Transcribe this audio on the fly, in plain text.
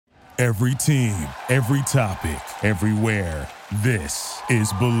Every team, every topic, everywhere. This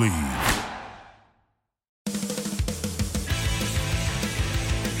is Believe.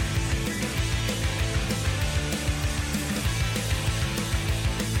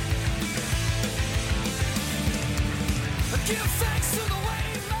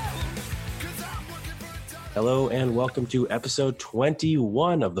 Hello and welcome to episode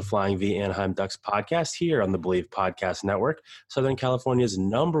 21 of the Flying V Anaheim Ducks podcast here on the Believe Podcast Network, Southern California's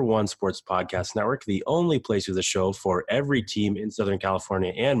 #1 sports podcast network, the only place with a show for every team in Southern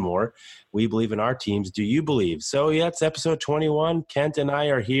California and more. We believe in our teams. Do you believe? So yeah, it's episode 21. Kent and I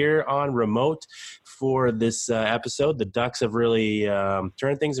are here on remote for this episode. The Ducks have really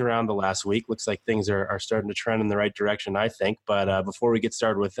turned things around the last week. Looks like things are starting to trend in the right direction, I think. But before we get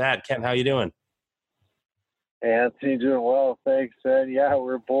started with that, Kent, how you doing? Hey, Anthony, doing well, thanks. And yeah,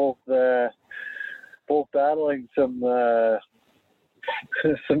 we're both battling some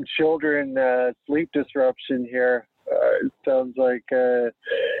some children sleep disruption here. It sounds like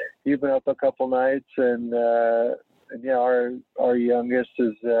you've been up a couple nights, and yeah, our youngest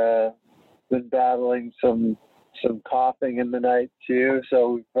has been battling some coughing in the night too.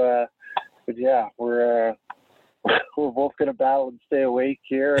 So but yeah, we're both going to battle and stay awake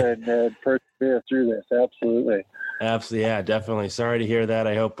here and persevere through this. Absolutely, yeah, definitely. Sorry to hear that.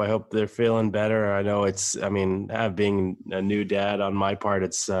 I hope they're feeling better. I know being a new dad on my part,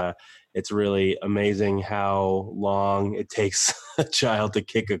 it's really amazing how long it takes a child to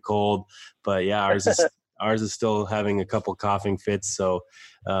kick a cold. But yeah, ours is still having a couple coughing fits. So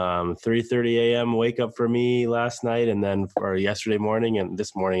 3:30 a.m. wake up for me last night, and then for yesterday morning and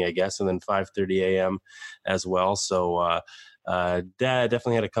this morning, I guess, and then 5:30 a.m. as well. So Dad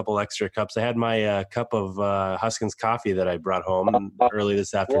definitely had a couple extra cups. I had my cup of Huskins coffee that I brought home early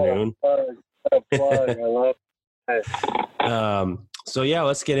this afternoon. I love it. So yeah,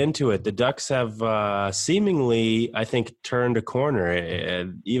 let's get into it. The Ducks have seemingly, I think, turned a corner.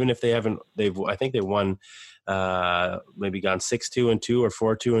 Even if I think they won, maybe gone 6-2-2 or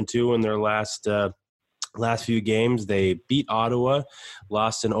 4-2-2 in their last few games. They beat Ottawa,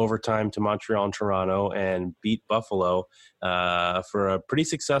 lost in overtime to Montreal and Toronto, and beat Buffalo for a pretty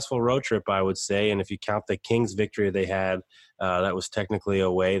successful road trip, I would say. And if you count the Kings victory they had, that was technically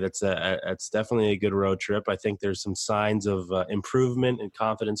away. That's definitely a good road trip. I think there's some signs of improvement and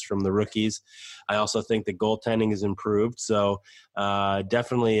confidence from the rookies. I also think the goaltending is improved. So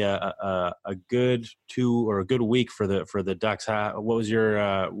definitely a good good week for the Ducks. What was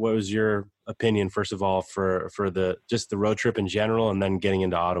your opinion, first of all, for the road trip in general, and then getting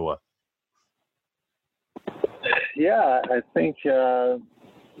into Ottawa? Yeah, I think I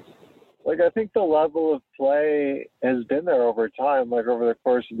think the level of play has been there over time, over the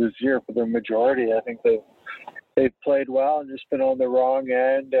course of this year for the majority. I think they've played well and just been on the wrong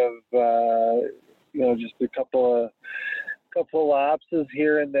end of just a couple of lapses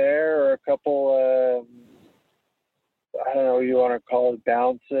here and there, or a couple I don't know, you want to call it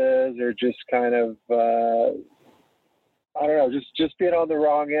bounces, or just kind of I don't know, just being on the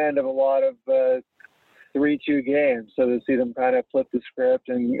wrong end of a lot of 3-2 games. So to see them kind of flip the script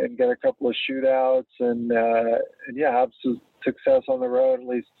and get a couple of shootouts and yeah, have some success on the road, at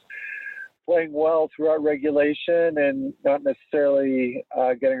least playing well throughout regulation and not necessarily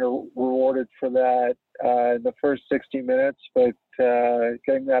getting rewarded for that in the first 60 minutes, but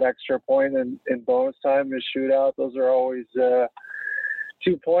getting that extra point in bonus time in a shootout. Those are always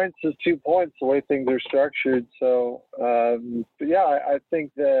 2 points is 2 points the way things are structured. So, but yeah, I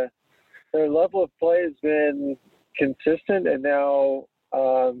think their level of play has been consistent, and now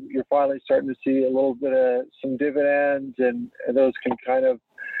you're finally starting to see a little bit of some dividends, and those can kind of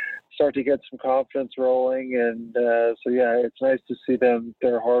start to get some confidence rolling. And so, yeah, it's nice to see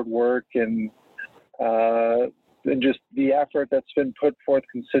their hard work and just the effort that's been put forth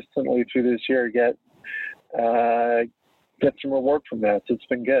consistently through this year get some reward from that. So it's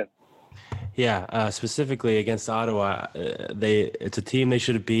been good. Yeah, specifically against Ottawa, it's a team they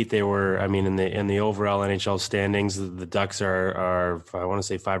should have beat. They were, in the overall NHL standings, the Ducks are I want to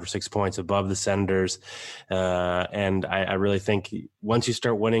say 5 or 6 points above the Senators, and I really think once you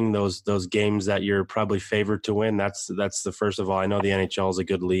start winning those games that you're probably favored to win, that's the first of all. I know the NHL is a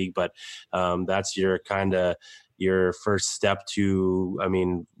good league, but that's your first step to,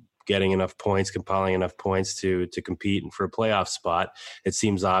 getting enough points, compiling enough points to compete and for a playoff spot. It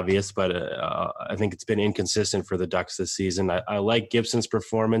seems obvious, but I think it's been inconsistent for the Ducks this season. I like Gibson's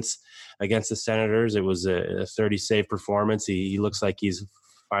performance against the Senators. It was a 30 save performance. He looks like he's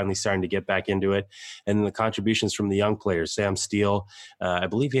finally starting to get back into it. And then the contributions from the young players, Sam Steele, I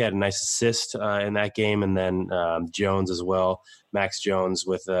believe he had a nice assist in that game, and then Jones as well, Max Jones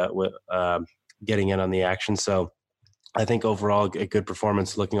with getting in on the action. So I think overall a good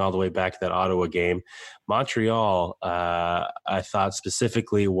performance looking all the way back to that Ottawa game. Montreal, I thought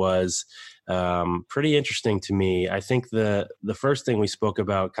specifically was pretty interesting to me. I think the first thing we spoke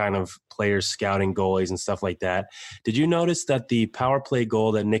about, kind of players scouting goalies and stuff like that. Did you notice that the power play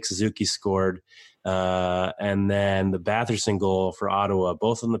goal that Nick Suzuki scored and then the Batherson goal for Ottawa,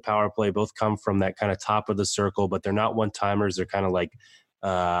 both on the power play, both come from that kind of top of the circle, but they're not one-timers. They're kind of like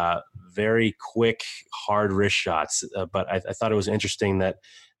very quick, hard wrist shots. But I thought it was interesting that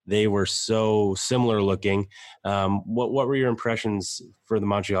they were so similar looking. What were your impressions for the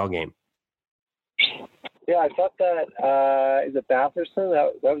Montreal game? Yeah, I thought that is it Batherson?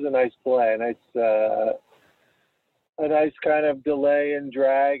 That was a nice play, a nice kind of delay and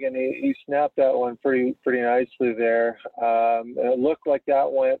drag, and he snapped that one pretty nicely there. And it looked like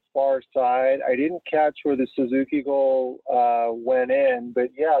that went far side. I didn't catch where the Suzuki goal went in, but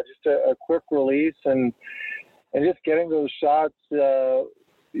yeah, just a quick release and just getting those shots.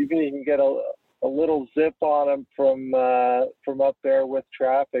 Even you can get a little zip on them from up there with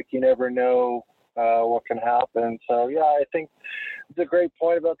traffic. You never know what can happen. So yeah, I think it's a great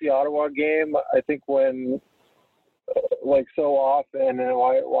point about the Ottawa game. I think when like so often, and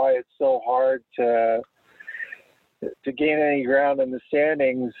why it's so hard to gain any ground in the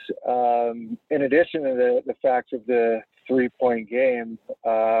standings, in addition to the fact of the 3-point game,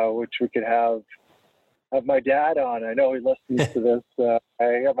 which we could have my dad on. I know he listens to this. I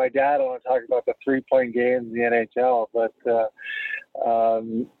have my dad on talking about the 3-point games in the NHL, but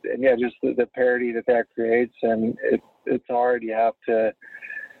and yeah, just the parity that creates, and it's hard. You have to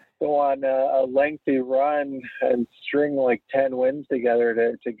go on a lengthy run and string like 10 wins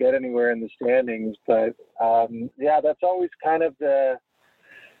together to get anywhere in the standings. But yeah, that's always kind of the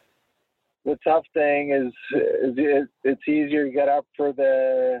tough thing is it's easier to get up for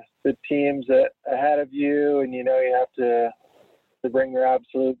the teams ahead of you, and you know you have to bring their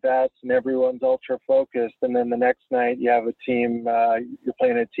absolute best, and everyone's ultra focused. And then the next night you have a team, you're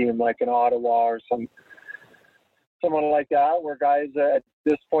playing a team like an Ottawa or someone like that, where guys at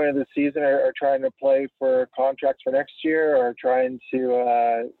this point of the season are trying to play for contracts for next year, or trying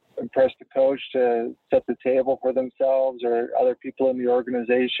to impress the coach to set the table for themselves, or other people in the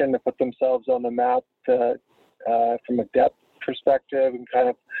organization to put themselves on the map from a depth perspective, and kind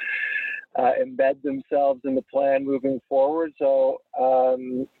of embed themselves in the plan moving forward. So,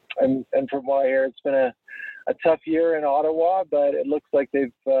 and from what I hear, it's been a tough year in Ottawa, but it looks like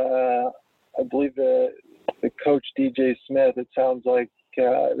they've, I believe the coach DJ Smith, it sounds like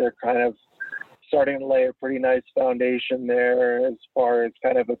they're kind of starting to lay a pretty nice foundation there as far as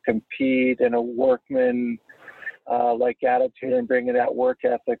kind of a compete and a workman like attitude, and bringing that work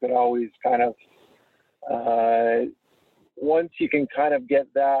ethic. That always kind of once you can kind of get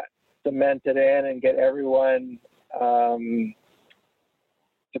that cemented in and get everyone to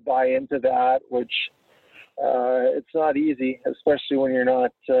buy into that, which it's not easy, especially when you're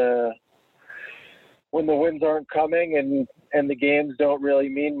not when the wins aren't coming and the games don't really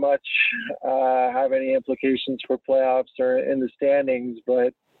mean much, have any implications for playoffs or in the standings.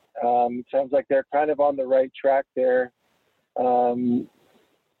 But it sounds like they're kind of on the right track there, and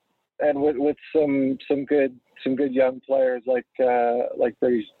with some good young players like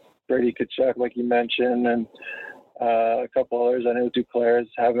Brady Tkachuk, like you mentioned, and a couple others. I know Duclair is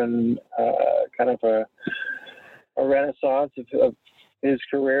having kind of a renaissance of his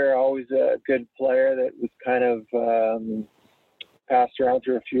career. Always a good player that was kind of passed around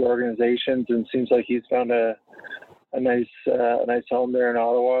through a few organizations, and seems like he's found a nice home there in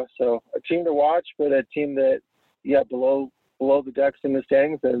Ottawa. So a team to watch, but a team that below the Ducks in the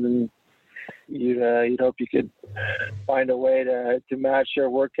standings, and you'd hope you could find a way to match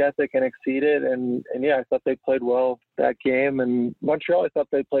their work ethic and exceed it. And yeah, I thought they played well that game. And Montreal, I thought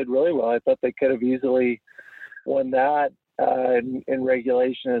they played really well. I thought they could have easily won that in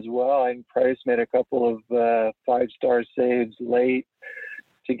regulation as well. And Price made a couple of 5-star saves late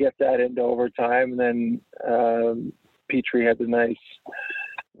to get that into overtime. And then Petrie had the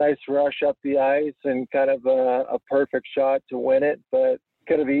nice rush up the ice and kind of a perfect shot to win it, but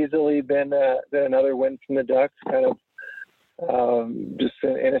could have easily been another win from the Ducks, kind of just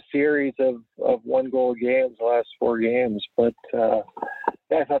in a series of 1-goal games, the last 4 games. But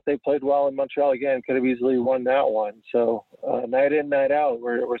I thought they played well in Montreal again. Could have easily won that one. So night in, night out,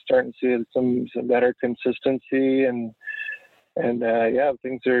 we're starting to see some better consistency, and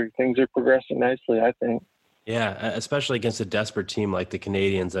things are progressing nicely, I think. Yeah, especially against a desperate team like the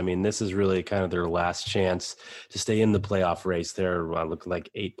Canadians. I mean, this is really kind of their last chance to stay in the playoff race. They're looking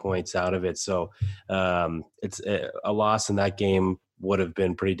like 8 points out of it. So it's a loss in that game would have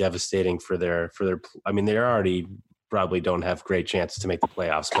been pretty devastating for their. I mean, they're already probably don't have great chances to make the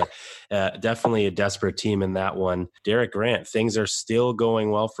playoffs, but definitely a desperate team in that one. Derek Grant, things are still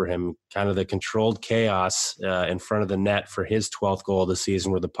going well for him. Kind of the controlled chaos in front of the net for his 12th goal of the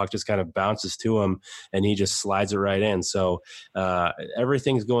season, where the puck just kind of bounces to him and he just slides it right in. So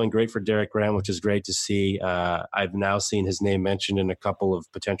everything's going great for Derek Grant, which is great to see. I've now seen his name mentioned in a couple of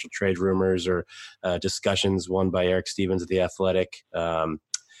potential trade rumors or discussions, one by Eric Stevens at The Athletic.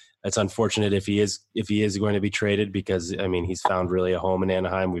 It's unfortunate if he is going to be traded, because I mean, he's found really a home in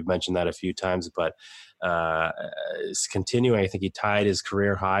Anaheim. We've mentioned that a few times, but it's continuing. I think he tied his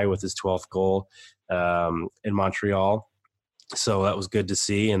career high with his 12th goal in Montreal. So that was good to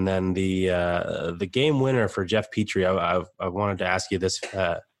see. And then the game winner for Jeff Petrie, I wanted to ask you this,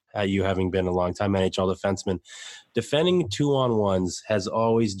 you having been a long time NHL defenseman, defending 2-on-1s has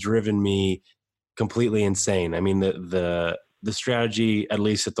always driven me completely insane. I mean, the strategy, at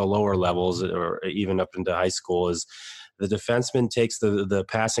least at the lower levels or even up into high school, is the defenseman takes the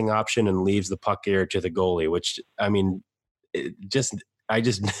passing option and leaves the puck air to the goalie, which, I mean, I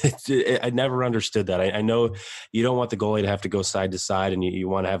never understood that. I know you don't want the goalie to have to go side to side, and you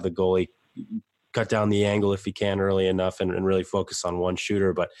want to have the goalie cut down the angle if he can early enough and really focus on one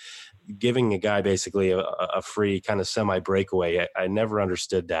shooter, but giving a guy basically a free kind of semi breakaway, I never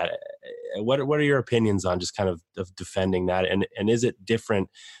understood that. What are your opinions on just kind of defending that? And is it different?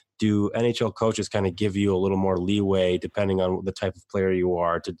 Do NHL coaches kind of give you a little more leeway depending on the type of player you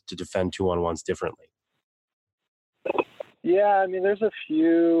are to defend 2-on-1s differently? Yeah, I mean, there's a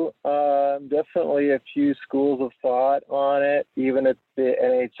few, definitely a few schools of thought on it, even at the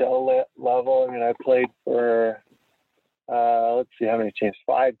NHL level. I mean, I played for, let's see how many teams,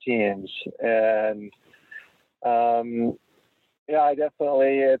 5 teams. And, yeah, I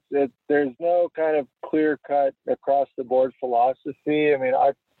definitely, there's no kind of clear cut across the board philosophy. I mean,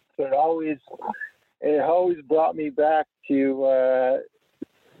 it always brought me back to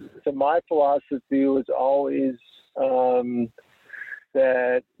my philosophy was always,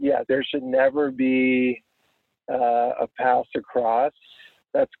 that, yeah, there should never be a pass across.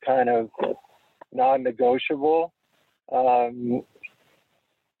 That's kind of non-negotiable.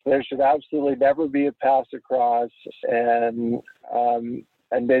 There should absolutely never be a pass across, and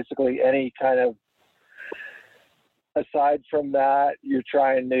basically any kind of, aside from that, you're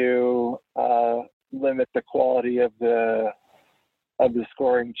trying to limit the quality of the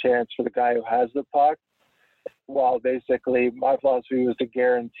scoring chance for the guy who has the puck. While basically my philosophy was to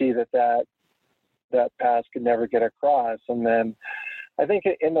guarantee that pass could never get across. And then I think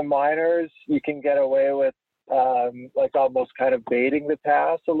in the minors, you can get away with like almost kind of baiting the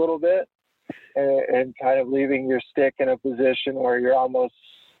pass a little bit and kind of leaving your stick in a position where you're almost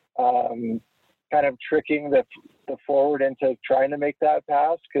kind of tricking the forward into trying to make that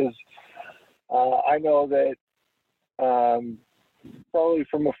pass. Because I know that probably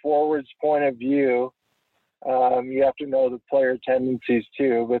from a forward's point of view, you have to know the player tendencies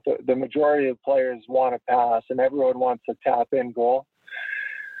too, but the majority of players want to pass, and everyone wants a tap-in goal.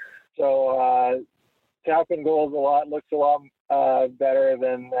 So tap-in goal looks a lot better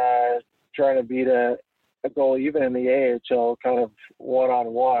than trying to beat a goal, even in the AHL, kind of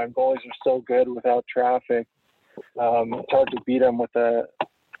one-on-one. Goalies are so good without traffic. It's hard to beat them with a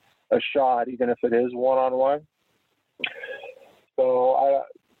shot, even if it is one-on-one. So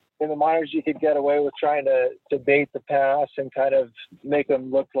in the minors, you could get away with trying to bait the pass and kind of make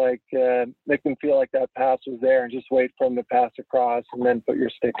them feel like that pass was there, and just wait for them to pass across and then put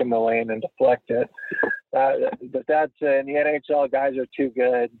your stick in the lane and deflect it. But that's in the NHL, guys are too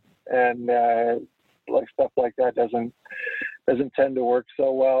good, and like stuff like that doesn't tend to work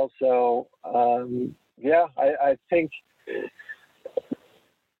so well. So yeah, I think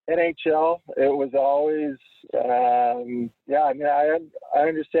NHL, it was always, yeah, I mean, I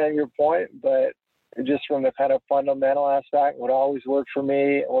understand your point, but just from the kind of fundamental aspect, what always worked for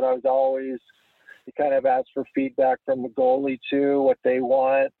me, what I was always, you kind of ask for feedback from the goalie too, what they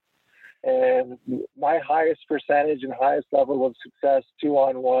want. And my highest percentage and highest level of success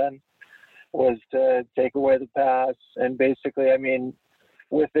 2-on-1 was to take away the pass. And basically, I mean,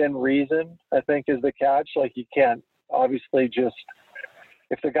 within reason, I think is the catch. Like, you can't obviously just,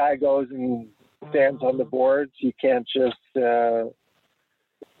 if the guy goes and stands on the boards, you can't just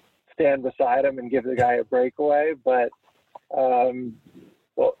stand beside him and give the guy a breakaway. But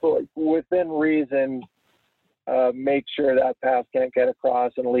within reason, make sure that pass can't get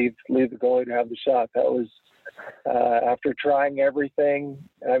across and leave the goalie to have the shot. That was after trying everything.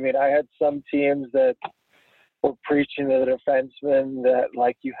 I mean, I had some teams that were preaching to the defenseman that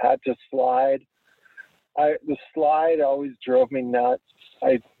like you had to slide. The slide always drove me nuts.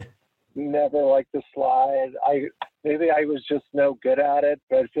 I never liked the slide. Maybe I was just no good at it,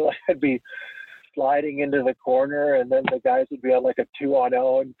 but I feel like I'd be sliding into the corner and then the guys would be on like a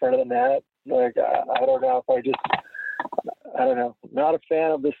 2-on-0 in front of the net. Like, I don't know if I don't know. Not a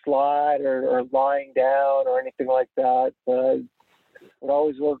fan of the slide or lying down or anything like that. But what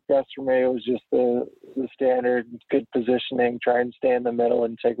always worked best for me was just the standard good positioning, try and stay in the middle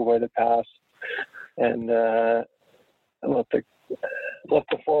and take away the pass. And let the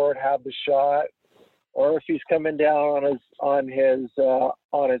forward have the shot, or if he's coming down on his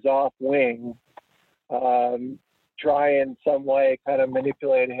off wing, try in some way kind of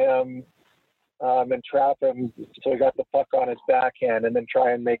manipulate him and trap him so he got the puck on his backhand, and then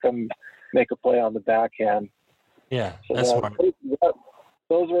try and make a play on the backhand. Yeah, so that's smart.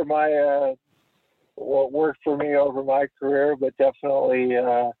 Those were my what worked for me over my career, but definitely.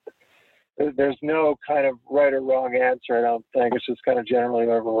 There's no kind of right or wrong answer, I don't think. It's just kind of generally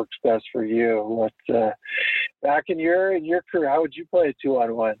whatever works best for you. But back in your career, how would you play a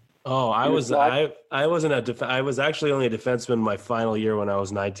 2-on-1? Oh, I was actually only a defenseman my final year when I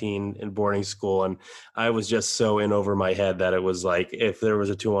was 19 in boarding school, and I was just so in over my head that it was like if there was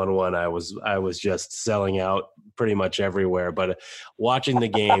a 2-on-1, I was just selling out pretty much everywhere. But watching the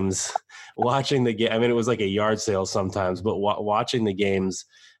games, I mean, it was like a yard sale sometimes, but watching the games.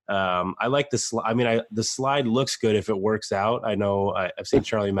 I like the slide. I mean, the slide looks good if it works out. I know I've seen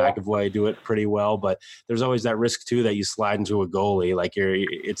Charlie McAvoy do it pretty well, but there's always that risk too that you slide into a goalie. Like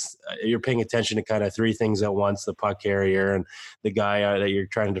you're paying attention to kind of three things at once: the puck carrier and the guy that you're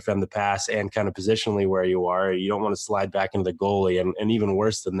trying to defend the pass, and kind of positionally where you are. You don't want to slide back into the goalie, and even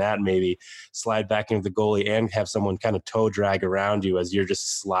worse than that, maybe slide back into the goalie and have someone kind of toe drag around you as you're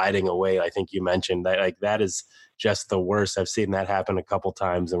just sliding away. I think you mentioned that. Like that is just the worst. I've seen that happen a couple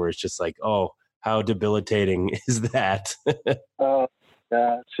times, and where it's just like, oh, how debilitating is that? Oh,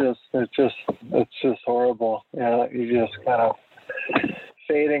 yeah, it's just horrible. Yeah, you just kind of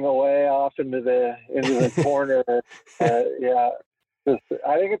fading away off into the corner. Yeah,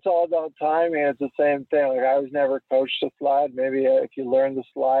 I think it's all about timing. It's the same thing. Like I was never coached to slide. Maybe if you learn the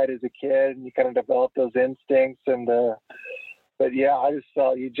slide as a kid and you kind of develop those instincts but yeah, I just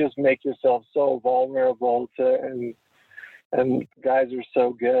felt you just make yourself so vulnerable to, and guys are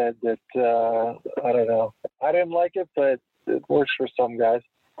so good that I don't know. I didn't like it, but it works for some guys.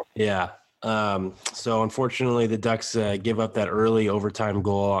 Yeah. So unfortunately, the Ducks give up that early overtime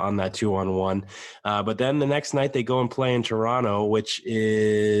goal on that 2-on-1. But then the next night they go and play in Toronto, which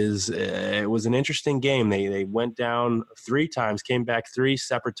it was an interesting game. They went down 3 times, came back 3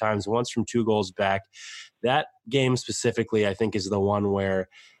 separate times, once from 2 goals back. That game specifically, I think, is the one where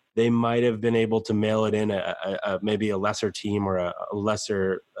they might have been able to mail it in. Maybe a lesser team or a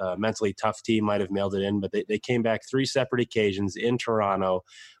lesser mentally tough team might have mailed it in, but they came back 3 separate occasions in Toronto,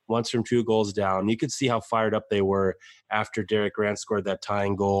 once from 2 goals down. You could see how fired up they were after Derek Grant scored that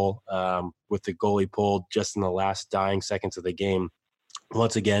tying goal with the goalie pulled just in the last dying seconds of the game.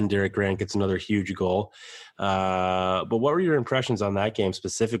 Once again, Derek Grant gets another huge goal. But what were your impressions on that game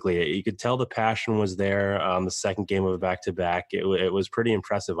specifically? You could tell the passion was there on the second game of a back-to-back. It was pretty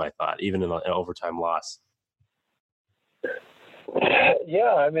impressive, I thought, even in an overtime loss.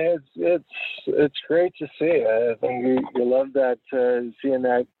 Yeah, I mean, it's great to see. I think you love that, seeing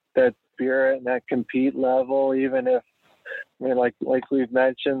that spirit and that compete level, even if, I mean, like we've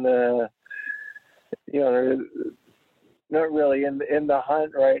mentioned, they're not really in the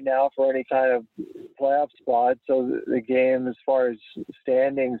hunt right now for any kind of playoff spot. So the game, as far as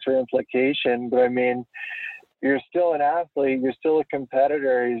standings or implication, but I mean, you're still an athlete, you're still a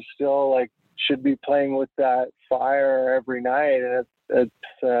competitor, you still should be playing with that fire every night, and it's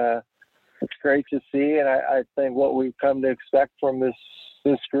great to see. And I think what we've come to expect from this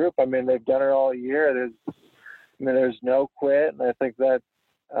group, I mean, they've done it all year. There's no quit, and I think that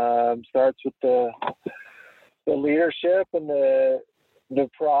starts with the leadership and the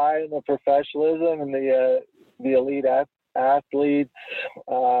pride and the professionalism and the elite athletes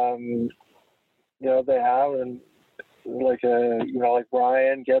they have, and like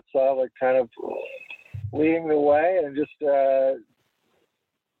Ryan gets up, kind of leading the way, and just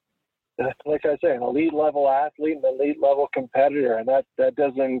like I say, an elite level athlete and elite level competitor, and that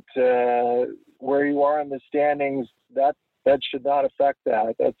doesn't where you are in the standings, that should not affect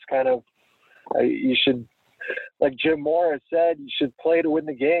that. That's kind of you should, like Jim Morris said, you should play to win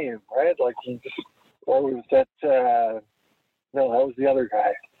the game, right? Or was that no, that was the other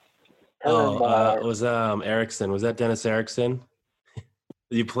guy. It was Erickson. Was that Dennis Erickson?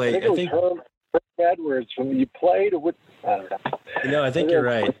 You I play? think it was Herm Edwards from you played with. I don't know. I think you're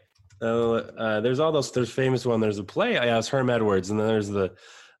right. There's all those. There's famous one. There's a play. Yeah, it's Herm Edwards, and then there's the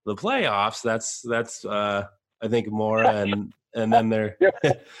playoffs. That's I think Mora and then there.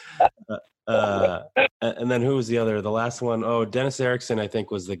 And then who was the other? The last one? Oh, Dennis Erickson, I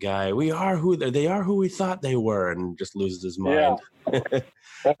think, was the guy. They are who we thought they were, and just loses his mind. Yeah.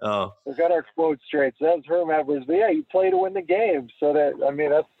 Oh, we got our quotes straight. So that was Herm Edwards. But yeah, you play to win the game. So that's.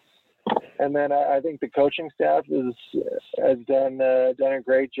 And then I think the coaching staff has done a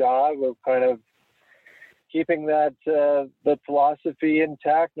great job of kind of keeping that the philosophy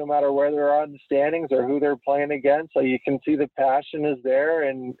intact, no matter where they're on the standings or who they're playing against. So you can see the passion is there,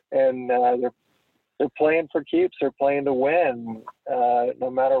 and they're playing for keeps. They're playing to win, no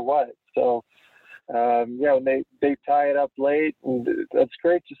matter what. So when they tie it up late, and that's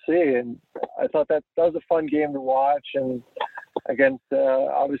great to see. And I thought that was a fun game to watch, and against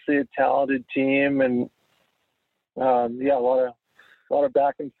obviously a talented team, and a lot of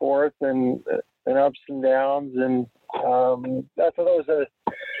back and forth and ups and downs, and I thought that was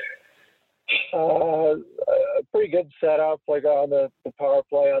a pretty good setup, like on the power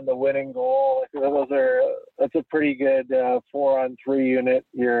play on the winning goal. That's a pretty good 4-on-3 unit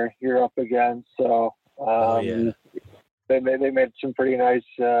you're up against. So they made some pretty nice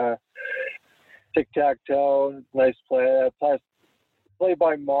tic-tac-toe, nice play. Play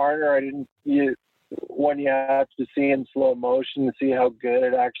by Marner, you have to see in slow motion to see how good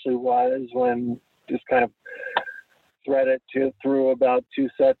it actually was, when just kind of thread it through about 2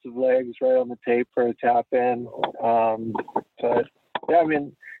 sets of legs right on the tape for a tap in. But yeah, I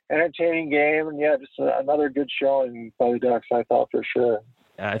mean, entertaining game, and just another good showing by the Ducks, I thought, for sure.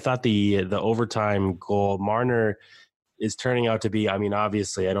 I thought the overtime goal, Marner is turning out to be, I mean,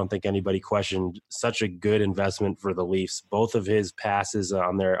 obviously, I don't think anybody questioned such a good investment for the Leafs. Both of his passes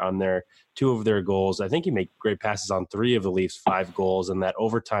on their 2 of their goals, I think he made great passes on 3 of the Leafs' 5 goals, and that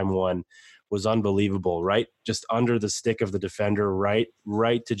overtime one was unbelievable, right? Just under the stick of the defender, right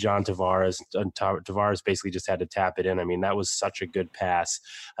to John Tavares. And Tavares basically just had to tap it in. I mean, that was such a good pass.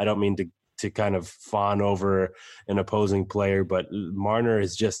 I don't mean to kind of fawn over an opposing player, but Marner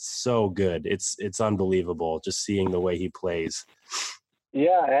is just so good. It's unbelievable just seeing the way he plays.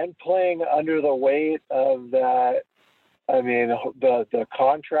 Yeah, and playing under the weight of that. I mean, the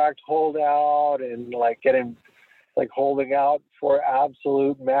contract holdout, and holding out for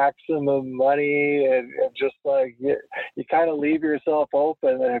absolute maximum money, and just you kind of leave yourself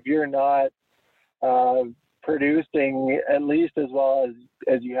open. And if you're not producing at least as well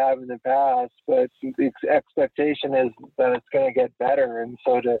as you have in the past, but the expectation is that it's going to get better. And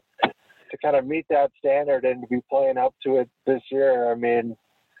so to kind of meet that standard and to be playing up to it this year, I mean,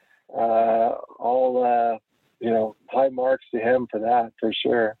 high marks to him for that, for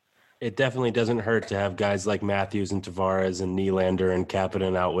sure. It definitely doesn't hurt to have guys like Matthews and Tavares and Nylander and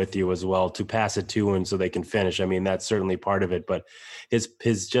Kapanen out with you as well to pass it to him so they can finish. I mean, that's certainly part of it, but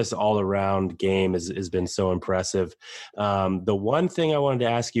his just all around game has been so impressive. The one thing I wanted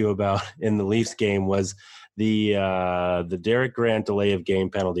to ask you about in the Leafs game was the Derek Grant delay of game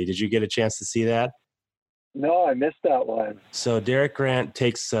penalty. Did you get a chance to see that? No, I missed that one. So Derek Grant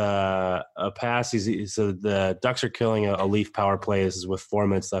takes a pass. So the Ducks are killing a Leaf power play. This is with 4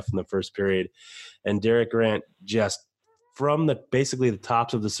 minutes left in the first period. And Derek Grant just from basically the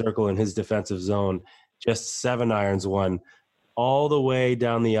tops of the circle in his defensive zone, just 7-irons one all the way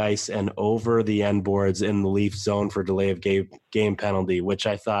down the ice and over the end boards in the Leaf zone for delay of game penalty, which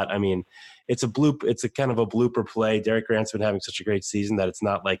I thought, I mean, it's a kind of a blooper play. Derek Grant's been having such a great season that it's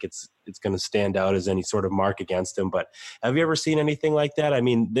not like it's going to stand out as any sort of mark against him. But have you ever seen anything like that? I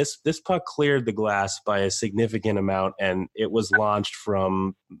mean, this puck cleared the glass by a significant amount, and it was launched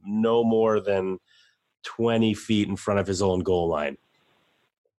from no more than 20 feet in front of his own goal line.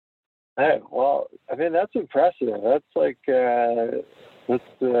 Well, I mean, that's impressive. That's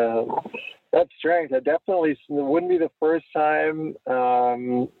that's strength. It definitely wouldn't be the first time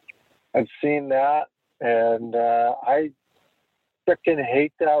I've seen that, and I freaking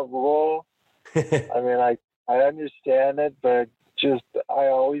hate that rule. I mean, I understand it, but just I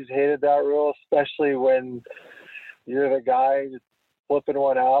always hated that rule, especially when you're the guy flipping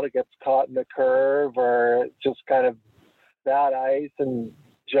one out, it gets caught in the curve, or just kind of bad ice and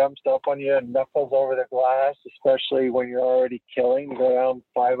jumps up on you and knuckles over the glass, especially when you're already killing to go down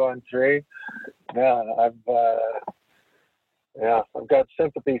 5-on-3. Man, I've got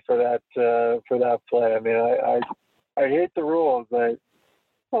sympathy for that play. I mean, I hate the rules, but I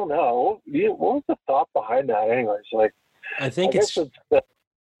don't know. What was the thought behind that, anyways? I think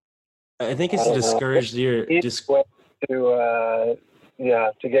I think it's to discourage your to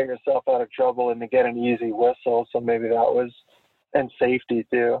get yourself out of trouble and to get an easy whistle. So maybe that was, and safety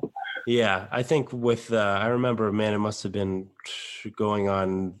too. Yeah, I think with I remember, man, it must have been going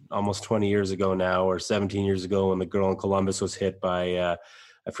on almost 20 years ago now, or 17 years ago, when the girl in Columbus was hit by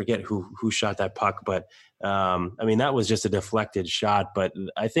I forget who shot that puck, but I mean, that was just a deflected shot. But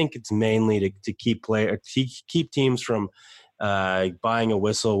I think it's mainly to keep keep teams from buying a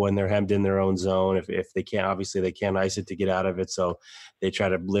whistle when they're hemmed in their own zone. If they can't, obviously they can't ice it to get out of it. So they try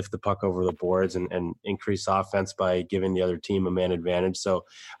to lift the puck over the boards and increase offense by giving the other team a man advantage. So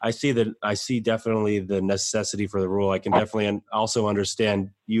I see definitely the necessity for the rule. I can definitely also understand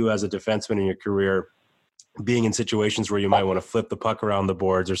you as a defenseman in your career being in situations where you might want to flip the puck around the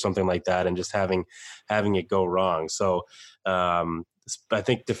boards or something like that, and just having it go wrong. So I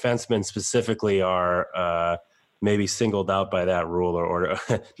think defensemen specifically are maybe singled out by that rule, or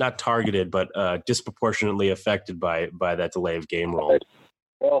not targeted, but disproportionately affected by that delay of game rule.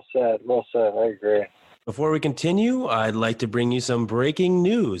 Well said. I agree. Before we continue, I'd like to bring you some breaking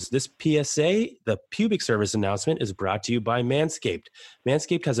news. This PSA, the pubic service announcement, is brought to you by Manscaped.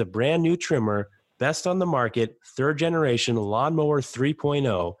 Manscaped has a brand new trimmer, best on the market, third generation Lawnmower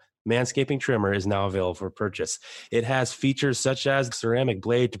 3.0. Manscaping trimmer is now available for purchase. It has features such as ceramic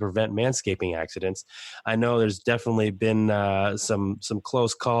blade to prevent manscaping accidents. I know there's definitely been some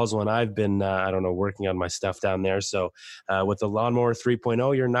close calls when I've been working on my stuff down there. So with the Lawnmower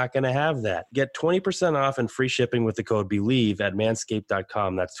 3.0, you're not going to have that. Get 20% off and free shipping with the code BELIEVE at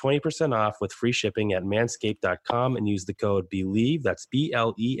manscaped.com. That's 20% off with free shipping at manscaped.com, and use the code BELIEVE. That's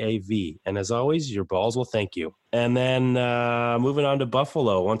BLEAV. And as always, your balls will thank you. And then moving on to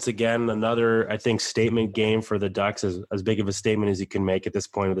Buffalo. Once again, another, I think, statement game for the Ducks, as big of a statement as you can make at this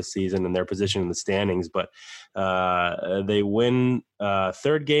point of the season and their position in the standings. But they win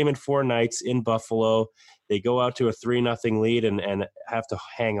third game in 4 nights in Buffalo. They go out to a 3-0 lead and have to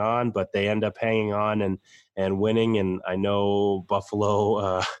hang on, but they end up hanging on and winning. And I know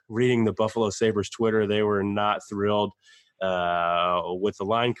Buffalo, reading the Buffalo Sabres Twitter, they were not thrilled with the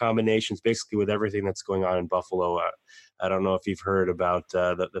line combinations, basically with everything that's going on in Buffalo. I don't know if you've heard about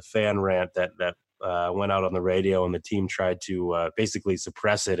the fan rant that went out on the radio, and the team tried to basically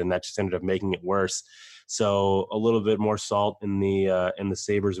suppress it, and that just ended up making it worse. So a little bit more salt in the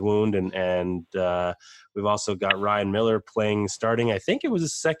Sabres wound, and we've also got Ryan Miller starting. I think it was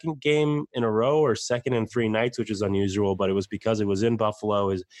his second game in a row, or second in 3 nights, which is unusual, but it was because it was in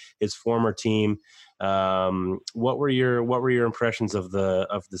Buffalo, his former team. What were your impressions of the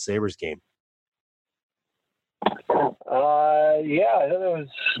Sabres game? I thought it was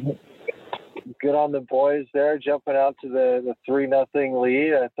good on the boys there, jumping out to the 3-0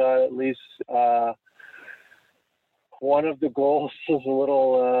 lead. I thought at least one of the goals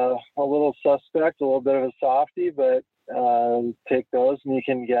was a little suspect, a little bit of a softie, but take those and you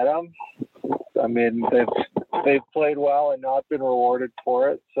can get them. I mean, they've played well and not been rewarded for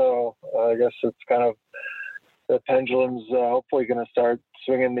it. So I guess it's kind of, the pendulum's hopefully going to start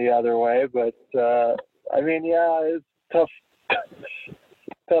swinging the other way. But it's tough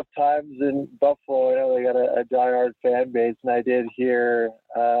times in Buffalo. I know they got a diehard fan base, and I did hear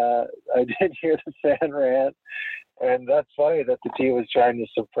the fan rant, and that's funny that the team was trying to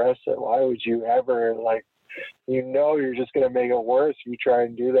suppress it. Why would you ever, you're just going to make it worse if you try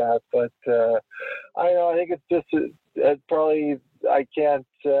and do that. But I think it's just probably, I can't,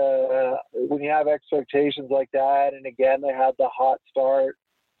 when you have expectations like that, and again, they had the hot start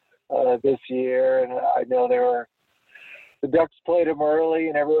this year, and I know the Ducks played them early,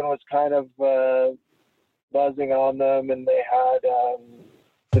 and everyone was kind of buzzing on them, and they had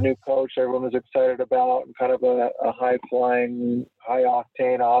the new coach everyone was excited about, and kind of a high-flying,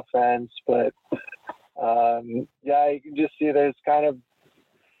 high-octane offense. But, you can just see there's kind of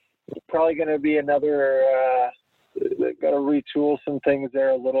probably going to be another they've got to retool some things there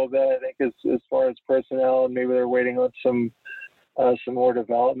a little bit, I think, as far as personnel, and maybe they're waiting on some more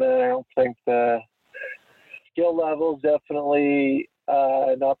development. I don't think the skill level is definitely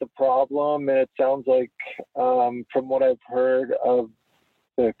not the problem, and it sounds like from what I've heard of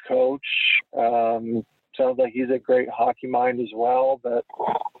the coach, sounds like he's a great hockey mind as well. But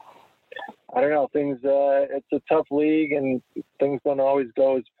I don't know, it's a tough league, and things don't always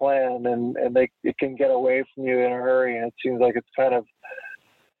go as planned, and it can get away from you in a hurry, and it seems like it's kind of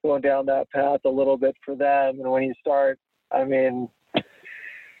going down that path a little bit for them. And when you start,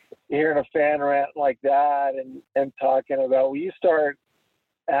 hearing a fan rant like that and talking about, when you start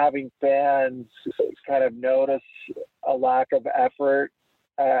having fans kind of notice a lack of effort,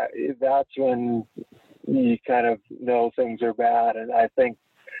 that's when you kind of know things are bad. And I think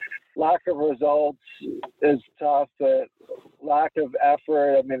lack of results is tough, but lack of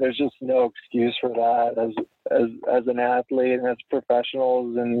effort, I mean, there's just no excuse for that as an athlete and as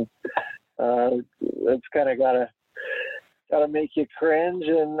professionals, and it's kind of gotta make you cringe.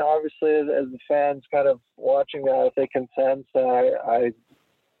 And obviously, as the fans kind of watching that, if they can sense that, I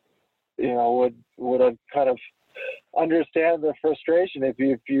would have kind of understand the frustration if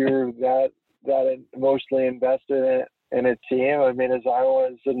you're that emotionally invested in a team. I mean, as I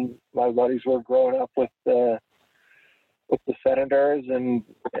was, and my buddies were growing up with the Senators, and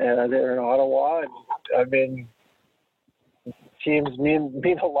they're in Ottawa, and I mean, teams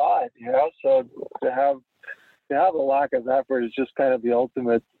mean a lot, So to have a lack of effort is just kind of the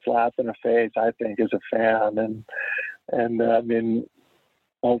ultimate slap in the face, I think, as a fan. And I mean,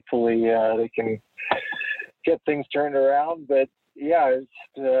 hopefully they can get things turned around. But yeah,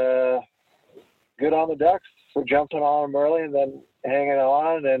 it's good on the Ducks for jumping on them early and then hanging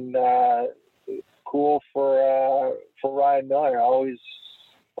on, and cool for Ryan Miller. Always,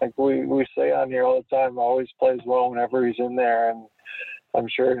 like we say on here all the time, always plays well whenever he's in there, and I'm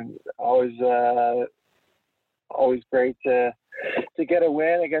sure always great to get a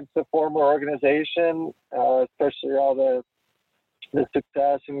win against the former organization, especially all the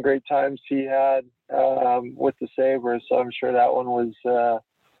success and great times he had with the Sabres. So I'm sure that one was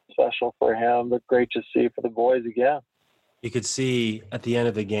special for him, but great to see for the boys again. You could see at the end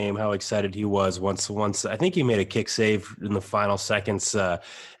of the game how excited he was once I think he made a kick save in the final seconds,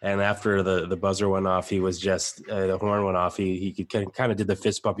 and after the buzzer went off, he was just the horn went off. He kind of did the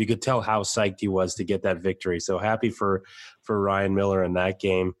fist bump. You could tell how psyched he was to get that victory. So happy for Ryan Miller in that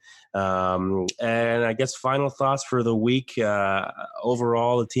game. And I guess final thoughts for the week.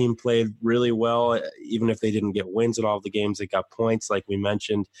 Overall, the team played really well, even if they didn't get wins at all of the games. They got points, like we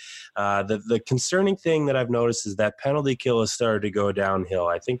mentioned. The concerning thing that I've noticed is that penalty kill has started to go downhill.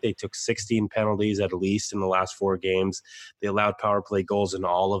 I think they took 16 penalties at least in the last 4 games. They allowed power play goals in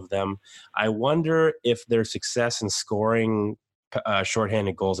all of them. I wonder if their success in scoring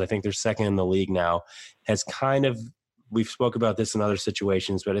shorthanded goals, I think they're second in the league now, has kind of, we've spoke about this in other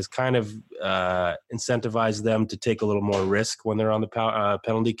situations, but it's kind of incentivized them to take a little more risk when they're on the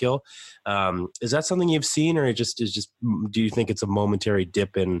penalty kill. Is that something you've seen, or do you think it's a momentary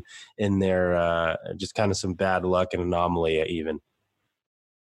dip in their just kind of some bad luck and anomaly even?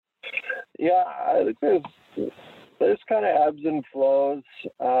 Yeah, I think there's kind of ebbs and flows,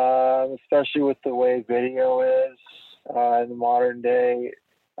 especially with the way video is in the modern day.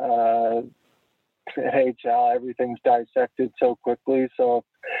 NHL, everything's dissected so quickly. So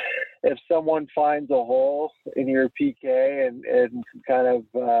if someone finds a hole in your PK and kind of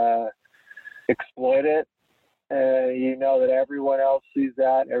exploit it, you know that everyone else sees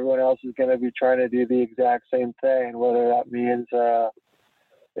that. Everyone else is going to be trying to do the exact same thing, whether that means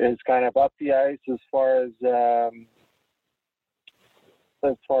is kind of up the ice as far as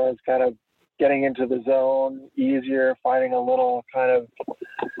kind of getting into the zone easier, finding a little kind of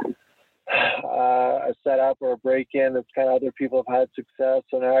a setup or a break-in that's kind of other people have had success.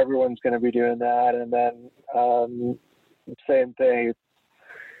 So now everyone's going to be doing that. And then same thing,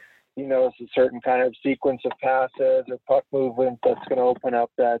 you know, it's a certain kind of sequence of passes or puck movement that's going to open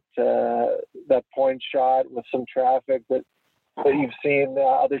up that point shot with some traffic that you've seen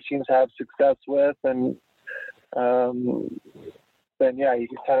other teams have success with. And then, yeah, you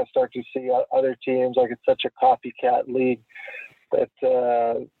can kind of start to see other teams, like it's such a copycat league that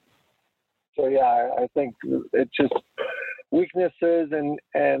so yeah, I think it's just weaknesses and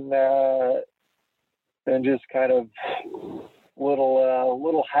just kind of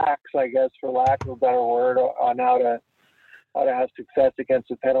little hacks, I guess, for lack of a better word, on how to have success against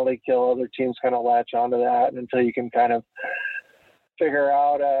a penalty kill. Other teams kind of latch onto that, and until you can kind of figure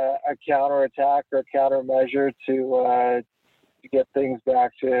out a counterattack or a countermeasure to get things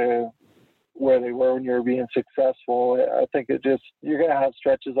back to where they were when you were being successful. I think you're going to have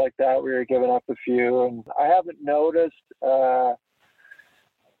stretches like that where you're giving up a few. And I haven't noticed,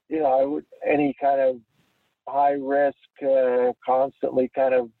 any kind of high risk, constantly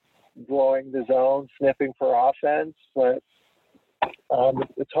kind of blowing the zone, sniffing for offense. But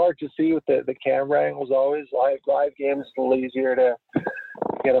it's hard to see with the camera angles always. Live games is a little easier to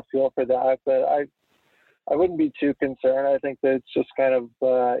get a feel for that. But I wouldn't be too concerned. I think that it's just kind of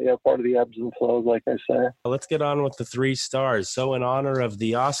part of the ebbs and flows, like I say. Let's get on with the 3 stars. So in honor of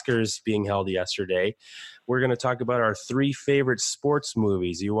the Oscars being held yesterday, we're going to talk about our 3 favorite sports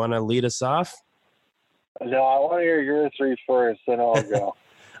movies. You want to lead us off? No, I want to hear your 3 first, then I'll go.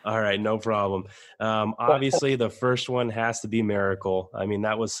 All right, no problem. Obviously, the first one has to be Miracle. I mean,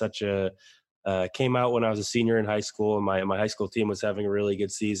 that was such a came out when I was a senior in high school, and my high school team was having a really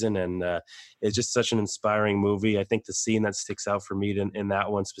good season, and it's just such an inspiring movie. I think the scene that sticks out for me in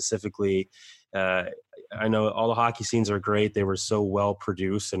that one specifically, I know all the hockey scenes are great. They were so well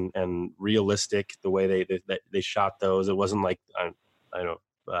produced and realistic the way they shot those. It wasn't like I know.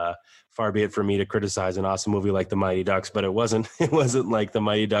 Far be it for me to criticize an awesome movie like The Mighty Ducks, but it wasn't like The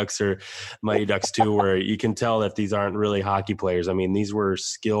Mighty Ducks or Mighty Ducks 2, where you can tell that these aren't really hockey players. I mean, these were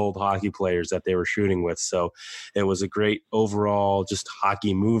skilled hockey players that they were shooting with. So it was a great overall just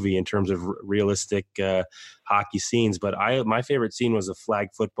hockey movie in terms of realistic hockey scenes. But my favorite scene was a flag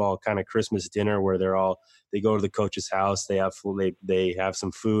football kind of Christmas dinner where they go to the coach's house, they have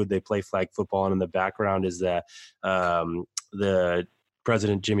some food, they play flag football, and in the background is the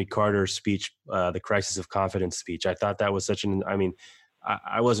President Jimmy Carter's speech, the Crisis of Confidence speech. I thought that was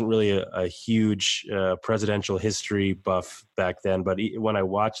I wasn't really a huge presidential history buff back then, but when I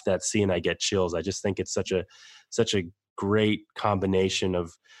watch that scene, I get chills. I just think it's such a great combination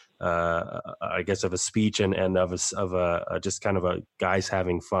of, I guess, of a speech and of a just kind of a guys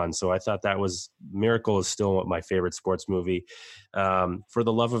having fun. So I thought Miracle is still my favorite sports movie. For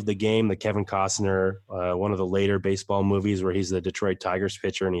the Love of the Game, the Kevin Costner, one of the later baseball movies where he's the Detroit Tigers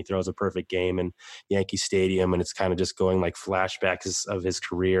pitcher and he throws a perfect game in Yankee Stadium, and it's kind of just going like flashbacks of his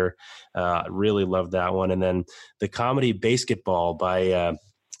career. Really loved that one. And then the comedy Basketball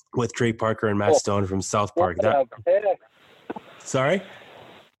with Trey Parker and Matt Stone from South Park. Sorry?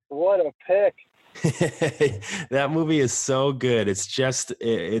 What a pick. That movie is so good. It's just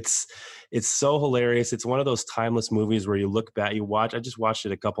it's so hilarious. It's one of those timeless movies where you look back, I just watched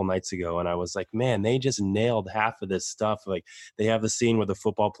it a couple nights ago, and I was like, man, they just nailed half of this stuff. Like, they have the scene where the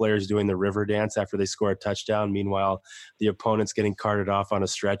football players doing the river dance after they score a touchdown. Meanwhile, the opponent's getting carted off on a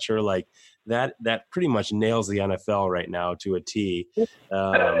stretcher. Like that pretty much nails the NFL right now to a T.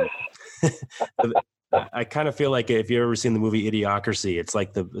 I kind of feel like if you've ever seen the movie Idiocracy, it's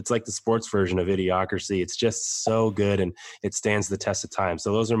like the sports version of Idiocracy. It's just so good, and it stands the test of time.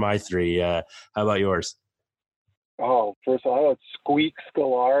 So those are my three. How about yours? Oh, first of all, how about Squeak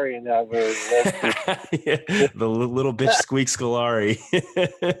Scolari in that movie? Yeah, the little bitch Squeak Scolari.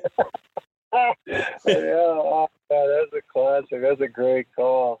 Yeah, that's a classic. That's a great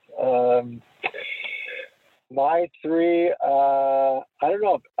call. My three, I don't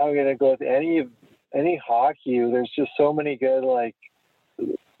know if I'm going to go with any hockey. There's just so many good, like,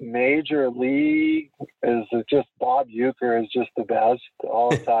 Major League is just Bob Uecker is just the best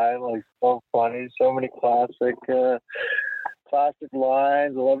all the time. Like, so funny, so many classic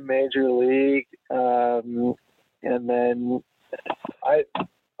lines. I love Major League, and then I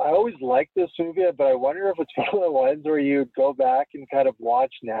always liked this movie, but I wonder if it's one of the ones where you go back and kind of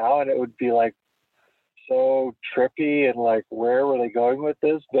watch now, and it would be like so trippy and like, where were they going with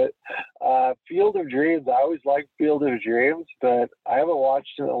this? But Field of Dreams, I always liked Field of Dreams, but I haven't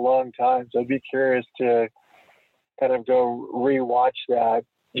watched it in a long time, so I'd be curious to kind of go rewatch that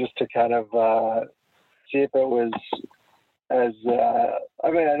just to kind of see if it was as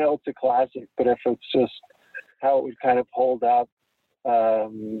I mean, I know it's a classic, but if it's just how it would kind of hold up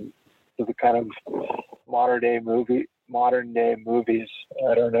to the kind of modern day movies. I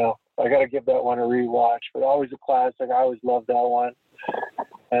don't know. I got to give that one a rewatch, but always a classic. I always loved that one.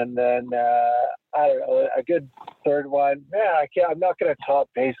 And then I don't know, a good third one. Yeah, I'm not going to top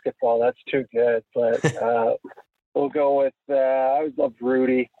Basketball. That's too good. But we'll go with. I always loved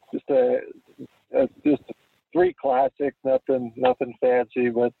Rudy. Just three classics. Nothing fancy,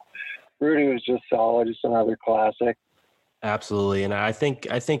 but Rudy was just solid. Just another classic. Absolutely. And I think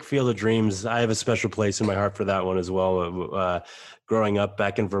Field of Dreams, I have a special place in my heart for that one as well. Growing up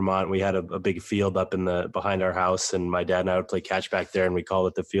back in Vermont, we had a big field up behind our house, and my dad and I would play catch back there, and we called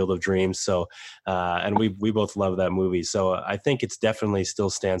it the Field of Dreams. So, and we both love that movie. So I think it's definitely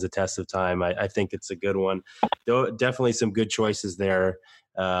still stands the test of time. I think it's a good one. Definitely some good choices there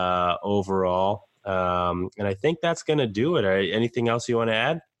overall. And I think that's going to do it. Anything else you want to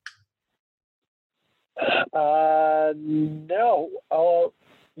add? No. Oh,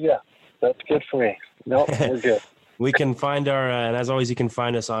 yeah, that's good for me. No, we're good. We can find and as always, you can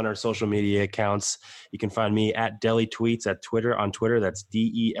find us on our social media accounts. You can find me at Deli Tweets on Twitter. That's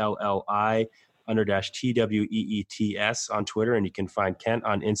DELLI _TWEETS on Twitter. And you can find Kent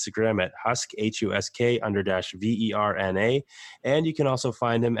on Instagram at Husk, HUSK _VERNA. And you can also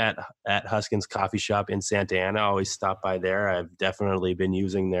find him at Huskin's Coffee Shop in Santa Ana. I always stop by there. I've definitely been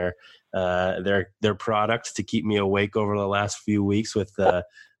using their product to keep me awake over the last few weeks with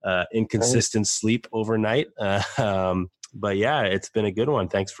inconsistent sleep overnight. But yeah, it's been a good one.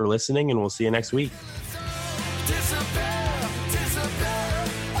 Thanks for listening, and we'll see you next week.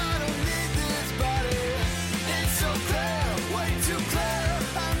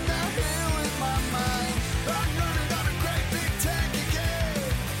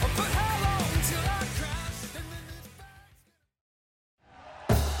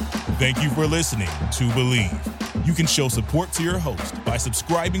 Thank you for listening to Believe. You can show support to your host by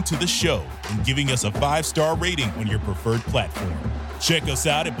subscribing to the show and giving us a 5-star rating on your preferred platform. Check us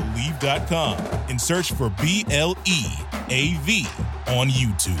out at Believe.com and search for BLEAV on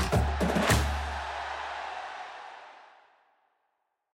YouTube.